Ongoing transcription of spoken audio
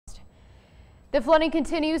The flooding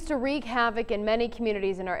continues to wreak havoc in many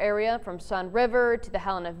communities in our area, from Sun River to the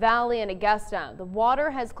Helena Valley and Augusta. The water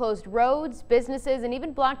has closed roads, businesses, and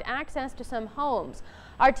even blocked access to some homes.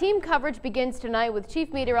 Our team coverage begins tonight with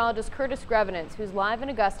Chief Meteorologist Curtis Grevenitz, who's live in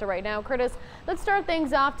Augusta right now. Curtis, let's start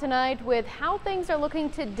things off tonight with how things are looking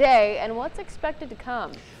today and what's expected to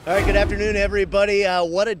come. All right, good afternoon, everybody.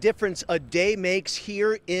 What a difference a day makes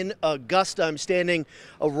here in Augusta. I'm standing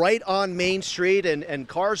right on Main Street and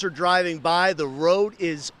cars are driving by. The road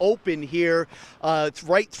is open here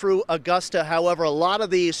right through Augusta. However, a lot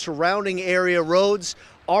of the surrounding area roads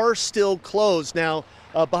are still closed. Now,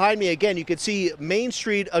 behind me again, you can see Main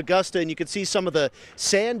Street, Augusta, and you can see some of the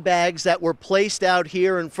sandbags that were placed out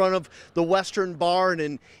here in front of the Western Barn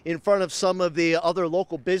and in front of some of the other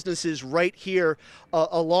local businesses right here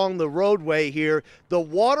along the roadway here. The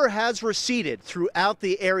water has receded throughout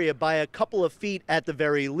the area by a couple of feet at the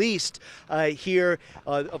very least here.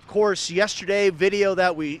 Of course, yesterday, video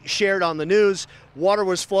that we shared on the news, water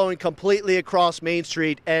was flowing completely across Main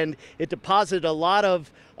Street, and it deposited a lot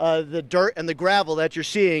of the dirt and the gravel that you're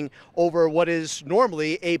seeing over what is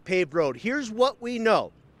normally a paved road. Here's what we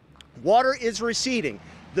know. Water is receding.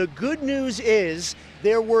 The good news is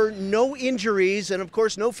there were no injuries and, of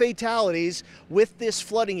course, no fatalities with this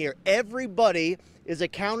flooding here. Everybody is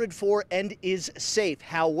accounted for and is safe.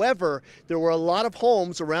 However, there were a lot of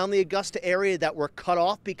homes around the Augusta area that were cut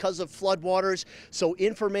off because of floodwaters, so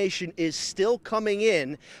information is still coming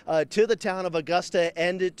in to the town of Augusta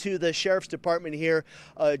and to the Sheriff's Department here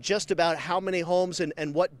just about how many homes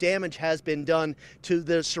and what damage has been done to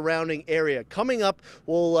the surrounding area. Coming up,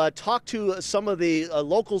 we'll talk to some of the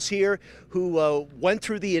locals here who went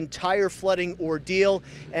through the entire flooding ordeal,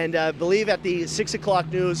 and I believe at the 6 o'clock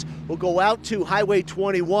news, we'll go out to Highway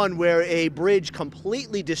 21 where a bridge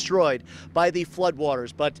completely destroyed by the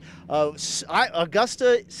floodwaters. But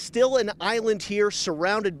Augusta, still an island here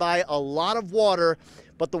surrounded by a lot of water,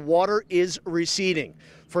 but the water is receding.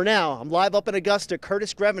 For now, I'm live up in Augusta.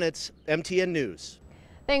 Curtis Grevenitz, MTN News.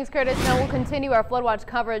 Thanks, Curtis. Now we'll continue our flood watch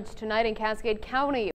coverage tonight in Cascade County.